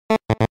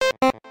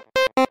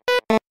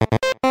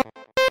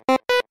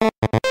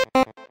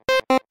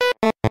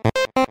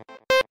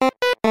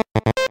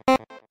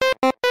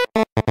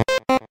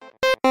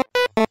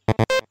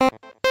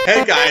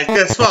Yeah,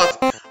 guess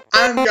what?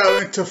 I'm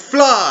going to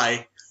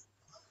fly.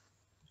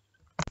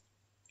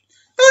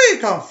 No, you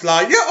can't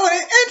fly. You're on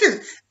an engine.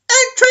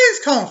 And trains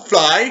can't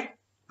fly.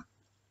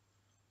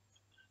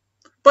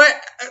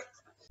 But,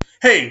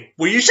 hey,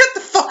 will you shut the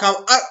fuck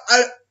up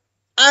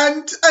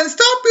and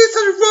stop being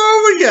such a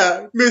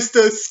warrior,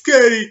 Mr.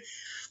 Scary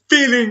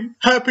Feeling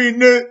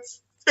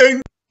Happiness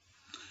and...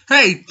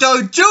 Hey,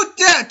 don't you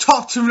dare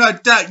talk to me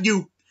like that,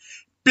 you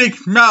big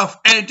mouth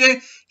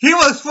engine. He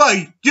was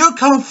right. You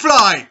can't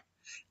fly.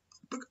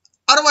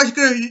 Otherwise,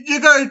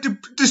 you're going to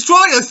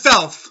destroy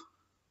yourself.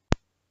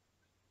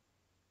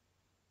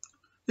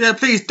 Yeah,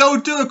 please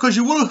don't do it, because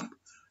you will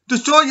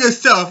destroy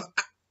yourself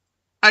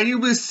and you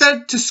will be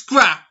sent to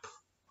scrap.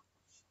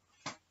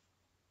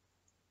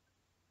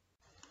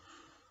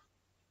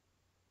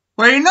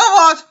 Well, you know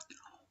what?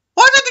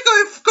 Why don't you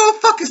go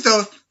fuck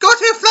yourself? Go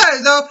to your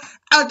flight though,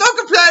 and don't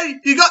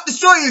complain. You got to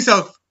destroy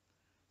yourself,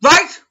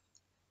 right?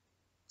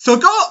 So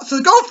go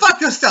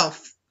fuck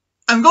yourself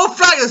and go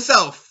fly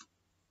yourself.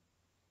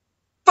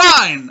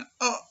 Fine.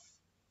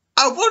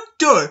 I won't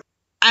do it,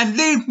 and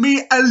leave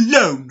me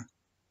alone.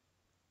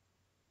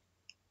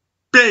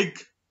 Big,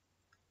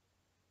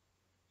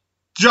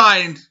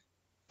 giant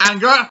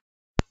anger.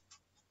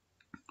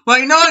 Well,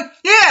 you know what?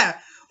 Yeah.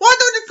 Why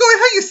don't you go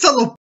ahead, you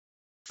son of...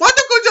 Why don't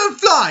you go down and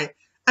fly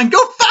and go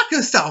fuck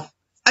yourself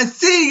and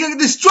see you can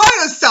destroy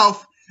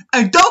yourself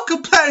and don't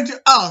complain to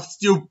us,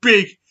 you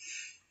big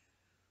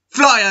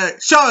flyer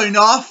showing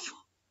off.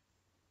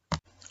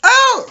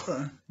 Oh,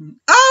 okay.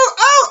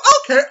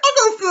 I'll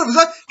go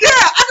fly. Yeah,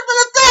 I can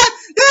fly.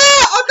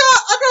 Yeah, I'll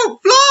go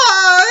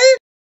fly.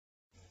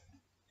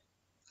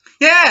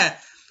 Yeah,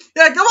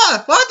 come on.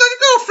 Why don't you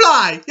go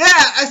fly? Yeah,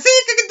 I see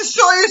you can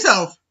destroy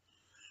yourself.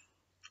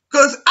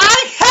 Cause I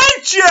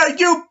hate you,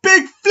 you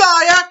big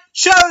flyer,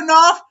 showing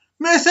off,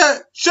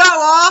 Mr. Show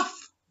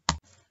Off.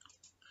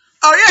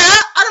 Oh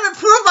yeah, I can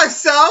improve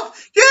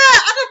myself. Yeah,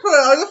 I can put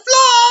it on the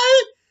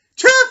fly.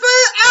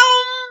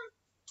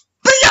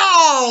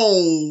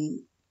 Beow.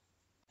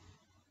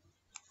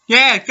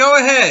 Yeah, go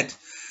ahead.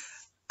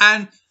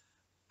 And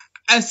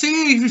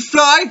see if you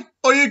fly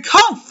or you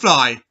can't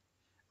fly.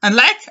 And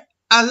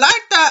I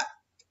like that,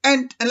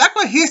 and like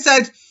what he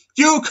said,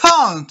 you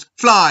can't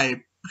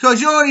fly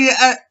because you're only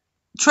a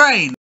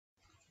train.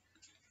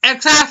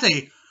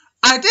 Exactly.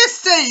 I did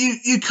say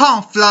you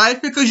can't fly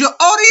because you're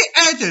only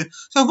an engine.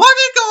 So why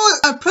don't you go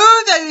and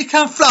prove that you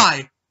can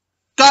fly?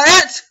 Got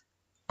it?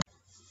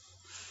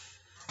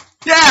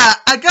 Yeah,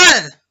 I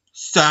got it.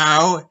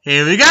 So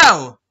here we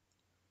go.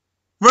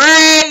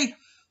 3,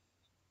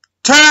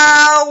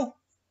 2,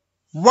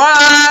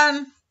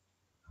 1.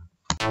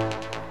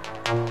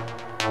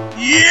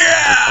 Yeah!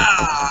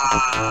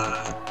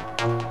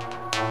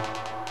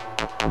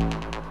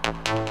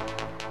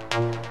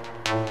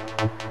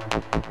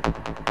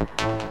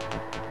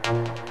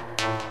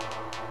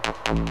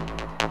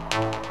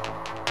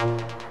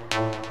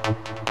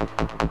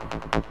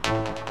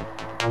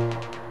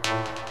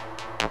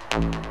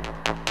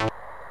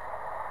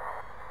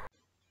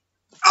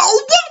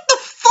 Oh, what the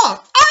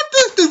fuck? I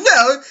just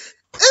derailed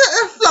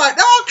in flight.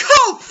 Now I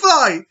can't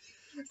fly.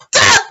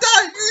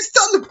 Damn, you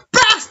son of a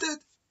bastard.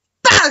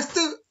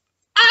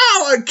 Ow,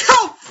 I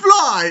can't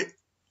fly.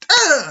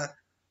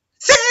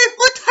 See, I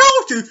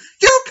told you,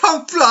 you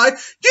can't fly.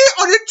 You're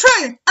on a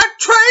train, and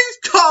trains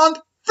can't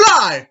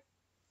fly.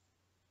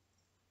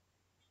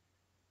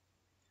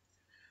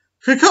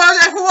 Because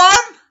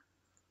everyone?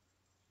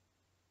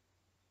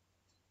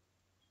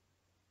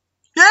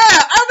 Yeah,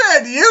 I'm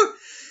ready. You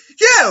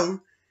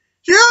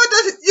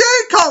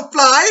can't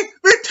fly.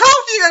 We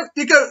told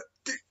you go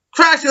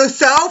crash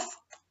yourself.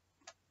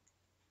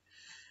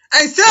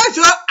 And there's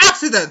your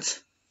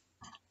accident.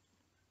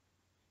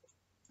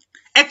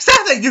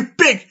 Exactly, you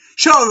big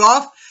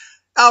show-off.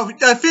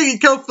 I think you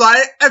can't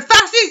fly. And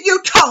actually,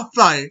 you can't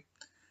fly.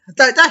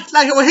 That's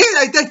like over here,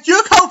 like that.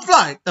 You can't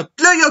fly. The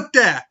blue you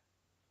there.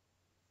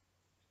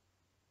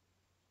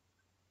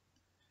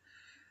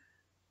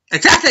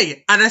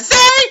 Exactly. And I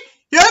say,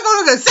 you're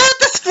going to get sent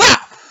to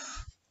scrap.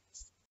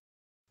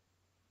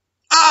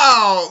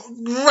 Oh,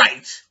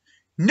 great.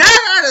 Now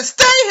I gotta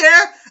stay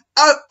here.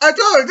 I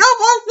don't know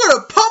what. I'm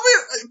gonna put me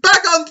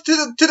back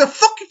onto the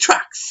fucking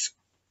tracks.